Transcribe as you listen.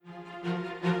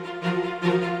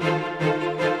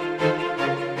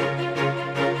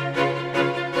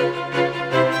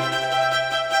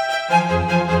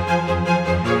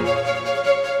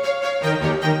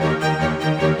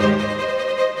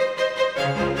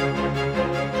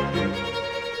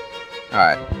All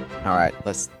right.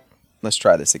 Let's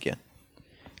try this again.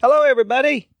 Hello,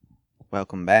 everybody.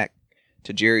 Welcome back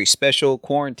to Jerry's special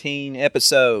quarantine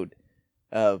episode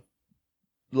of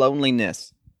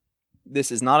Loneliness. This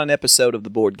is not an episode of the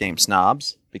Board Game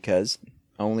Snobs because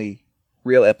only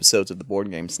real episodes of the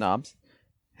Board Game Snobs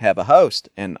have a host,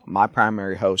 and my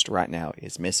primary host right now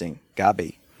is missing,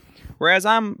 Gabi. Whereas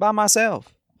I'm by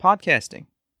myself podcasting,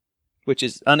 which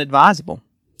is unadvisable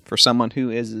for someone who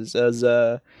is as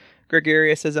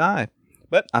gregarious as I.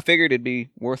 But I figured it'd be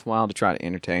worthwhile to try to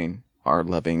entertain our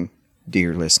loving,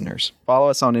 dear listeners. Follow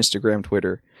us on Instagram,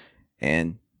 Twitter,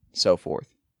 and so forth.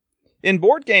 In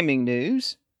board gaming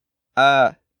news,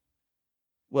 well,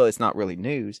 it's not really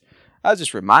news. I was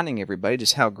just reminding everybody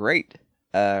just how great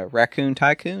Raccoon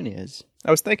Tycoon is.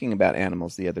 I was thinking about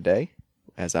animals the other day,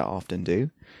 as I often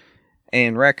do.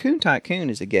 And Raccoon Tycoon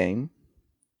is a game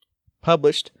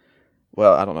published.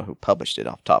 Well, I don't know who published it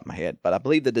off the top of my head, but I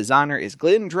believe the designer is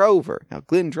Glenn Drover. Now,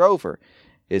 Glenn Drover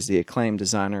is the acclaimed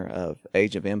designer of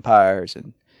Age of Empires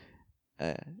and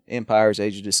Empires,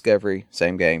 Age of Discovery,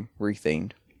 same game,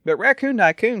 rethemed. But Raccoon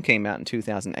Tycoon came out in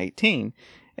 2018,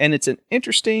 and it's an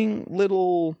interesting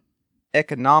little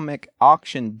economic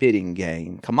auction bidding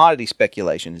game. Commodity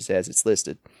speculation is as it's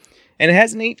listed. And it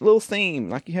has a neat little theme.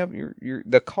 Like you have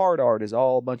the card art is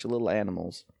all a bunch of little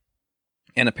animals.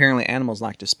 And apparently animals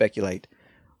like to speculate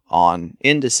on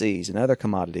indices and other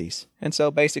commodities. And so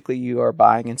basically you are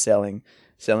buying and selling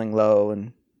low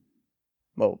and,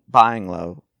 well, buying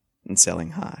low and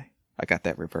selling high. I got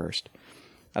that reversed.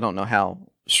 I don't know how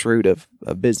shrewd of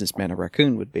a businessman a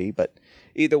raccoon would be, but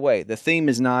either way, the theme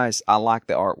is nice. I like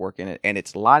the artwork in it, and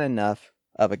it's light enough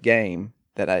of a game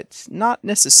that it's not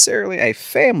necessarily a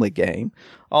family game,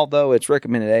 although its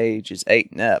recommended age is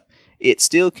 8 and up. It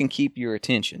still can keep your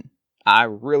attention. I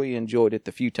really enjoyed it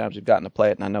the few times we've gotten to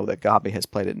play it, and I know that Gabi has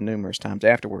played it numerous times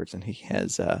afterwards, and he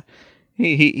has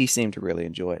he seemed to really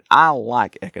enjoy it. I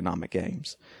like economic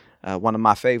games. One of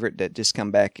my favorite that just come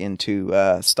back into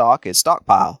stock is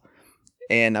Stockpile,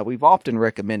 and we've often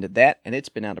recommended that, and it's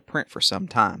been out of print for some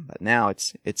time, but now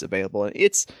it's available, and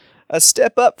it's a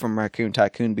step up from Raccoon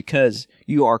Tycoon because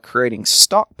you are creating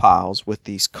stockpiles with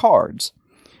these cards,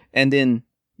 and then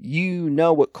you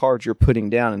know what cards you're putting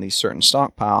down in these certain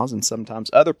stockpiles, and sometimes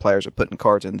other players are putting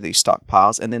cards into these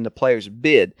stockpiles, and then the players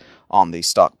bid on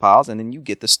these stockpiles, and then you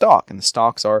get the stock. And the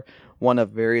stocks are one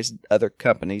of various other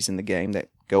companies in the game that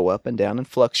go up and down and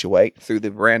fluctuate through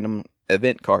the random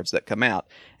event cards that come out.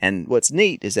 And what's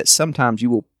neat is that sometimes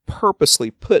you will purposely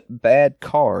put bad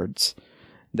cards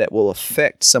that will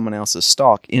affect someone else's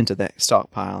stock into that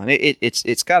stockpile. And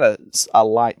it's got a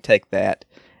light take that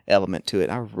element to it.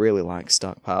 I really like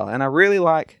Stockpile, and I really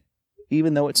like,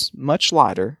 even though it's much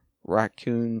lighter,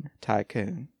 Raccoon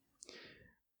Tycoon.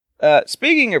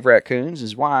 Speaking of raccoons,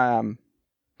 is why I'm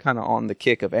kind of on the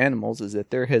kick of animals, is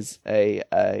that there has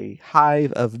a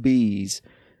hive of bees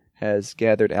has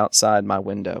gathered outside my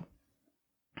window.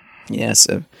 Yes,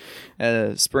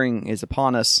 spring is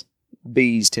upon us.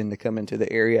 Bees tend to come into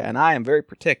the area, and I am very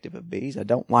protective of bees. I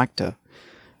don't like to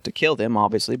kill them,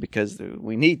 obviously, because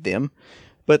we need them.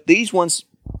 But these ones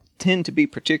tend to be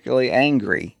particularly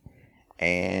angry.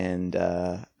 And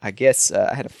I guess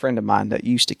I had a friend of mine that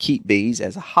used to keep bees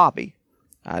as a hobby.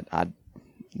 I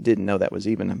didn't know that was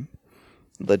even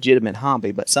a legitimate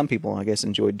hobby, but some people, I guess,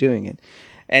 enjoyed doing it.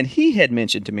 And he had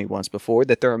mentioned to me once before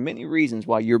that there are many reasons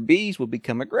why your bees will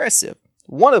become aggressive.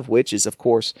 One of which is, of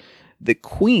course, the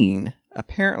queen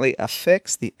apparently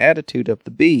affects the attitude of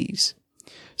the bees.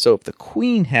 So if the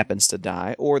queen happens to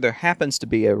die, or there happens to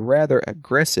be a rather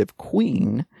aggressive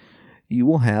queen, you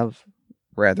will have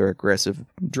rather aggressive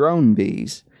drone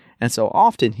bees. And so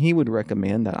often he would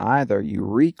recommend that either you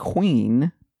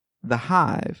requeen the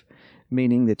hive,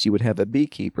 meaning that you would have a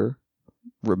beekeeper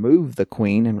remove the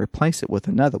queen and replace it with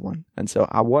another one. And so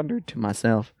I wondered to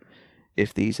myself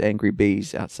if these angry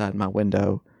bees outside my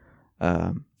window,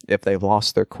 if they've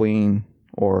lost their queen,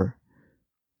 or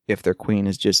if their queen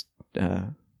is just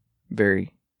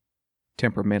very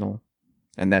temperamental,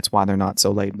 and that's why they're not so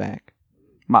laid back.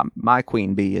 My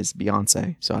queen bee is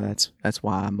Beyonce, so that's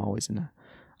why I'm always in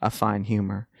a fine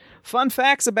humor. Fun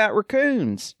facts about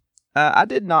raccoons. I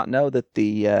did not know that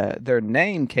their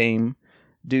name came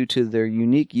due to their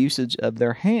unique usage of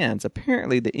their hands.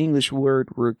 Apparently, the English word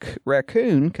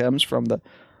raccoon comes from the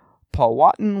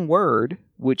Powhatan word,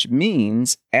 which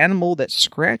means animal that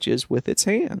scratches with its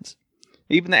hands.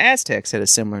 Even the Aztecs had a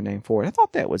similar name for it. I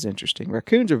thought that was interesting.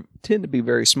 Raccoons tend to be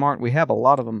very smart. We have a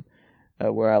lot of them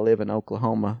where I live in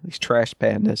Oklahoma. These trash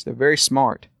pandas, they're very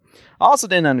smart. I also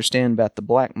didn't understand about the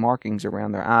black markings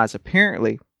around their eyes.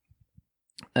 Apparently,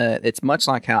 it's much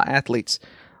like how athletes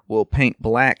will paint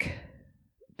black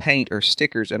paint or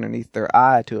stickers underneath their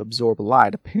eye to absorb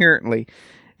light. Apparently,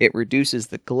 it reduces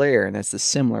the glare, and that's the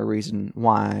similar reason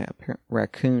why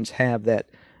raccoons have that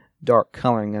dark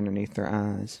coloring underneath their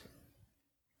eyes.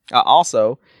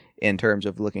 Also, in terms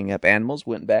of looking up animals,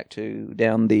 went back to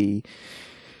down the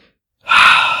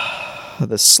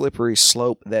the slippery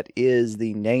slope that is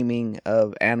the naming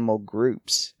of animal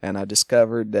groups, and I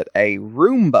discovered that a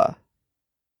Roomba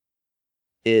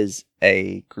is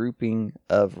a grouping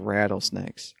of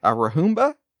rattlesnakes. A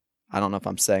Rahumba? I don't know if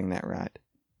I'm saying that right.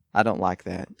 I don't like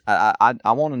that.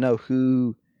 I want to know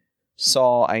who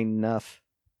saw enough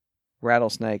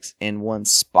rattlesnakes in one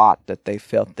spot that they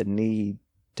felt the need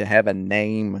to have a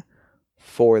name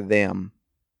for them.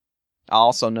 I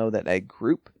also know that a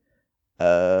group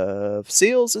of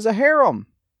seals is a harem,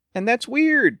 and that's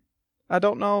weird. I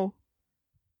don't know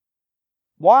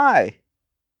why.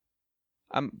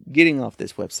 I'm getting off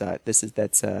this website. That's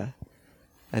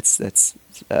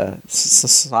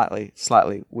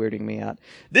slightly weirding me out.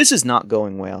 This is not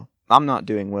going well. I'm not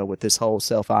doing well with this whole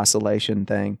self-isolation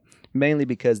thing, mainly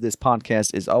because this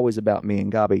podcast is always about me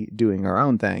and Gabi doing our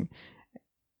own thing.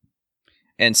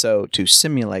 And so, to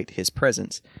simulate his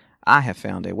presence, I have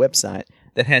found a website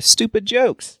that has stupid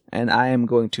jokes, and I am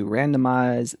going to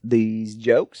randomize these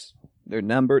jokes. They're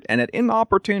numbered, and at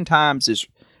inopportune times is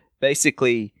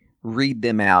basically read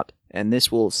them out, and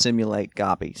this will simulate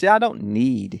Gabi. See, I don't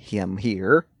need him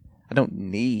here. I don't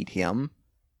need him.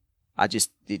 It's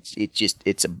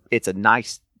a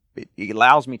nice. It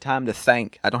allows me time to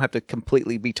think. I don't have to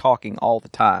completely be talking all the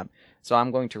time. So I'm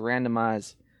going to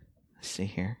randomize. Let's see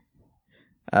here.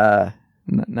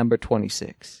 Number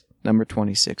 26. Number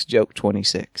 26. Joke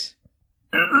 26.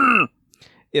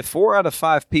 If 4 out of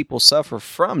 5 people suffer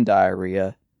from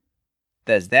diarrhea,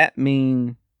 does that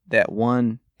mean that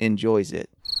one enjoys it?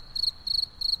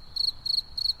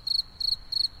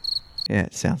 Yeah,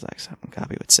 it sounds like something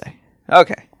Gabi would say.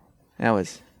 Okay.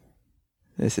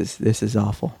 This is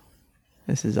awful.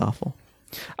 This is awful.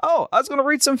 Oh, I was going to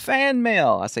read some fan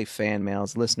mail. I say fan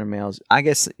mails, listener mails. I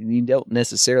guess you don't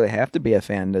necessarily have to be a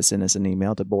fan to send us an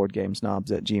email to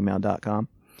boardgamesnobs@gmail.com.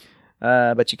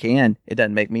 But you can. It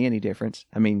doesn't make me any difference.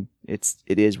 I mean, it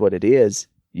is what it is.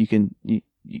 You can do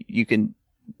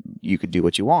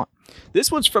what you want.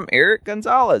 This one's from Eric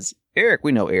Gonzalez. Eric,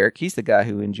 we know Eric. He's the guy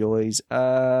who enjoys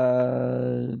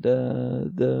the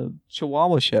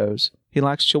Chihuahua shows. He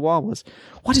likes Chihuahuas.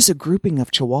 What is a grouping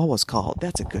of Chihuahuas called?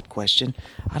 That's a good question.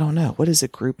 I don't know. What is a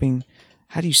grouping?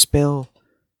 How do you spell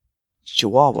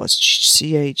Chihuahuas?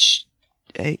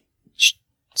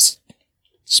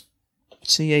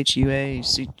 CHUA.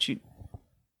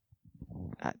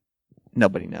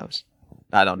 Nobody knows.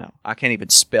 I don't know. I can't even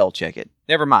spell check it.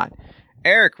 Never mind.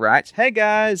 Eric writes, "Hey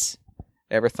guys,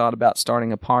 ever thought about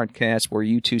starting a podcast where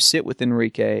you two sit with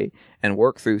Enrique and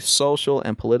work through social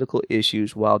and political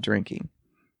issues while drinking?"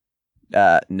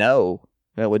 No,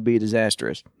 that would be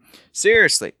disastrous.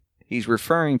 Seriously, he's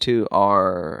referring to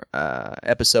our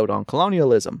episode on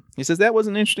colonialism. He says, that was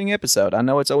an interesting episode. I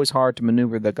know it's always hard to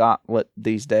maneuver the gauntlet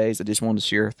these days. I just wanted to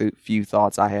share a few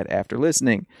thoughts I had after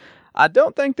listening. I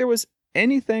don't think there was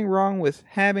anything wrong with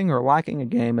having or liking a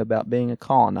game about being a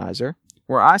colonizer.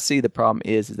 Where I see the problem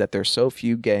is that there's so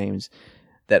few games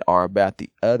that are about the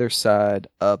other side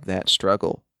of that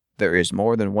struggle. There is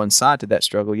more than one side to that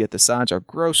struggle, yet the sides are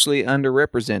grossly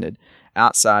underrepresented.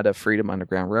 Outside of Freedom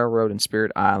Underground Railroad and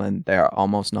Spirit Island, they are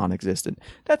almost non-existent.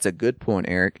 That's a good point,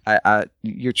 Eric.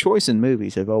 Your choice in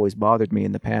movies have always bothered me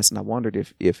in the past, and I wondered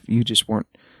if you just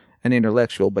weren't an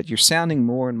intellectual, but you're sounding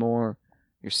more and more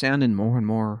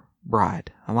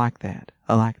bride. I like that.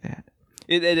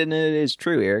 And it is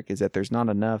true, Eric, is that there's not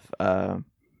enough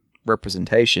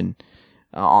representation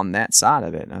on that side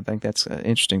of it. And I think that's an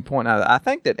interesting point. I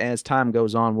think that as time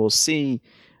goes on, we'll see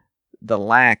the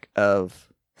lack of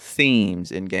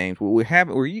themes in games. We're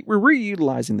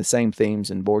reutilizing the same themes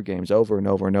in board games over and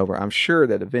over and over. I'm sure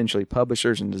that eventually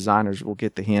publishers and designers will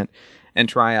get the hint and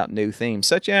try out new themes,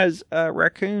 such as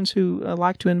raccoons who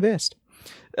like to invest.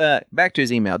 Back to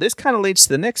his email. This kind of leads to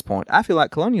the next point. I feel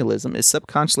like colonialism is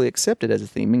subconsciously accepted as a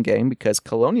theme in game because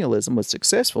colonialism was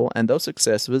successful, and those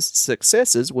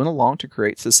successes went along to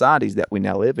create societies that we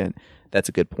now live in. That's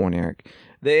a good point, Eric.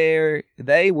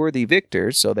 They were the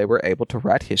victors, so they were able to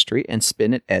write history and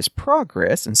spin it as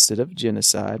progress instead of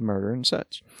genocide, murder, and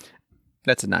such.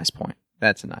 That's a nice point.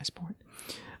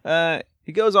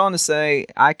 He goes on to say,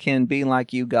 I can be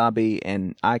like you, Gabi,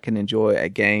 and I can enjoy a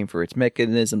game for its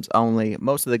mechanisms only.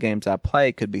 Most of the games I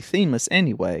play could be themeless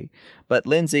anyway. But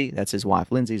Lindsay, that's his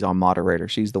wife, Lindsay's our moderator.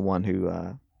 She's the one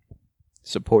who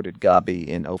supported Gabi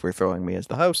in overthrowing me as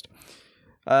the host.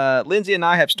 Lindsay and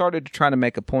I have started to try to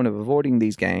make a point of avoiding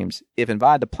these games. If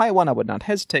invited to play one, I would not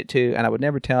hesitate to, and I would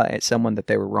never tell someone that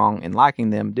they were wrong in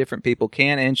liking them. Different people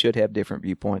can and should have different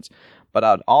viewpoints, but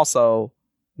I would also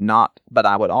not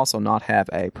have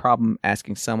a problem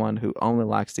asking someone who only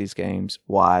likes these games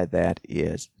why that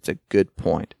is. It's a good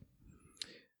point.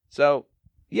 So,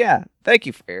 yeah, thank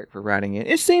you, Eric, for writing it.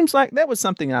 It seems like that was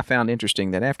something I found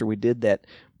interesting, that after we did that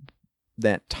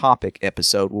topic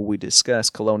episode where we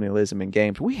discussed colonialism in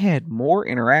games, we had more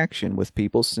interaction with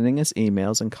people sending us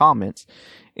emails and comments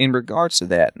in regards to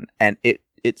that. And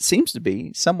it seems to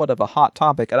be somewhat of a hot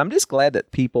topic. And I'm just glad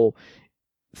that people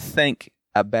think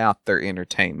about their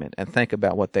entertainment and think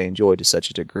about what they enjoy to such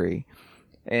a degree.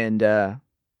 And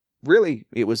really,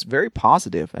 it was very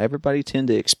positive. Everybody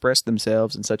tended to express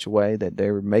themselves in such a way that they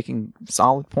were making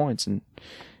solid points. And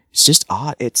it's just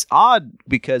odd. It's odd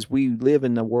because we live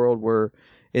in a world where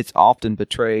it's often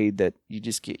portrayed that you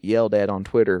just get yelled at on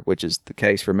Twitter, which is the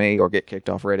case for me, or get kicked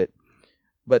off Reddit.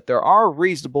 But there are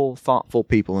reasonable, thoughtful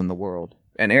people in the world,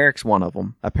 and Eric's one of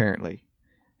them, apparently.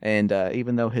 And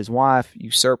even though his wife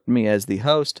usurped me as the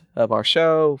host of our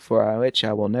show, for which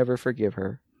I will never forgive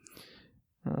her.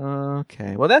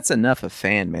 Okay, well, that's enough of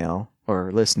fan mail,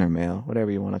 or listener mail,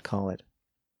 whatever you want to call it.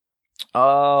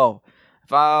 Oh,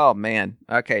 man.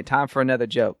 Okay, time for another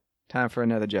joke.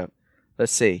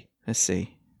 Let's see.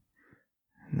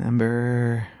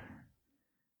 Number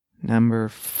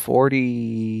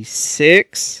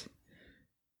 46.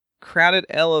 Crowded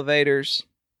elevators.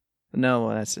 No,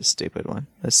 that's a stupid one.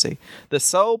 Let's see. The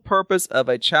sole purpose of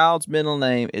a child's middle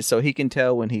name is so he can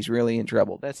tell when he's really in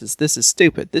trouble. This is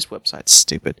stupid. This website's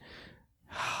stupid.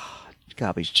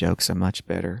 Gobby's jokes are much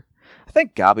better. I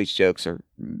think Gobby's jokes are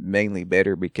mainly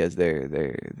better because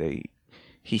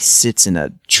he sits in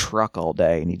a truck all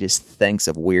day and he just thinks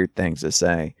of weird things to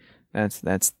say. That's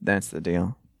the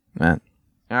deal. All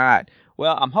right.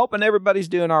 Well, I'm hoping everybody's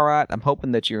doing all right. I'm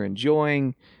hoping that you're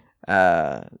enjoying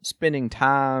spending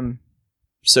time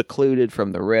secluded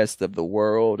from the rest of the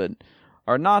world and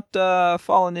are not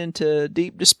falling into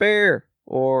deep despair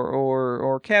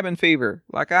or cabin fever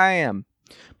like I am.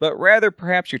 But rather,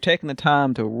 perhaps you're taking the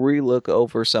time to re-look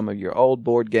over some of your old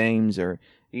board games or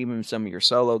even some of your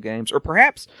solo games. Or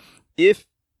perhaps if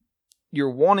you're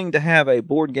wanting to have a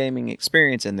board gaming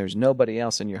experience and there's nobody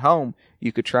else in your home,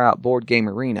 you could try out Board Game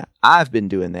Arena. I've been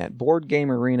doing that.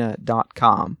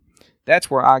 BoardGameArena.com.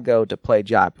 That's where I go to play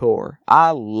Jaipur.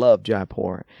 I love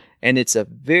Jaipur. And it's a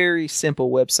very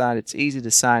simple website. It's easy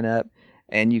to sign up.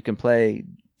 And you can play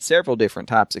several different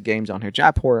types of games on here.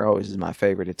 Jaipur always is my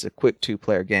favorite. It's a quick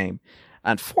 2-player game.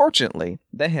 Unfortunately,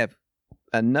 they have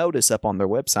a notice up on their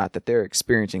website that they're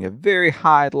experiencing a very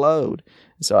high load.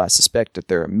 So I suspect that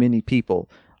there are many people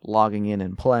logging in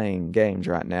and playing games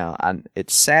right now. And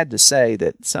it's sad to say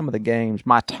that some of the games,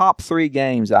 my top 3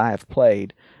 games I have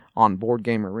played on Board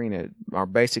Game Arena are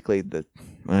basically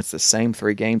it's the same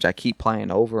 3 games I keep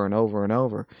playing over and over and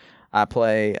over. I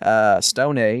play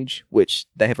Stone Age, which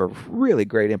they have a really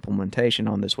great implementation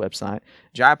on this website.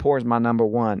 Jaipur is my number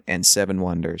 1, and Seven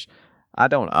Wonders. I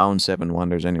don't own Seven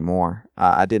Wonders anymore.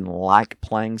 I didn't like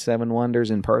playing Seven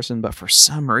Wonders in person, but for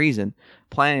some reason,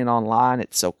 playing it online,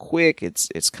 it's so quick.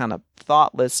 It's kind of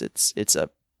thoughtless.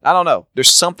 I don't know. There's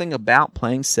something about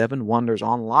playing Seven Wonders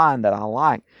online that I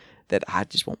like that I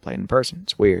just won't play in person.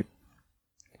 It's weird.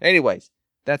 Anyways,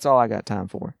 that's all I got time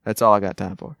for.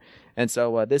 And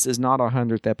so this is not our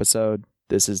 100th episode.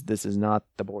 This is not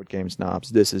the Board Game Snobs.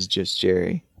 This is just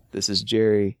Jerry. This is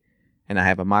Jerry, and I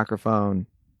have a microphone,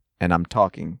 and I'm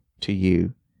talking to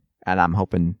you, and I'm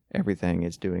hoping everything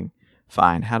is doing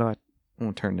fine. How do I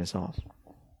want to turn this off?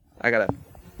 I gotta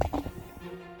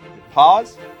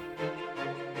pause.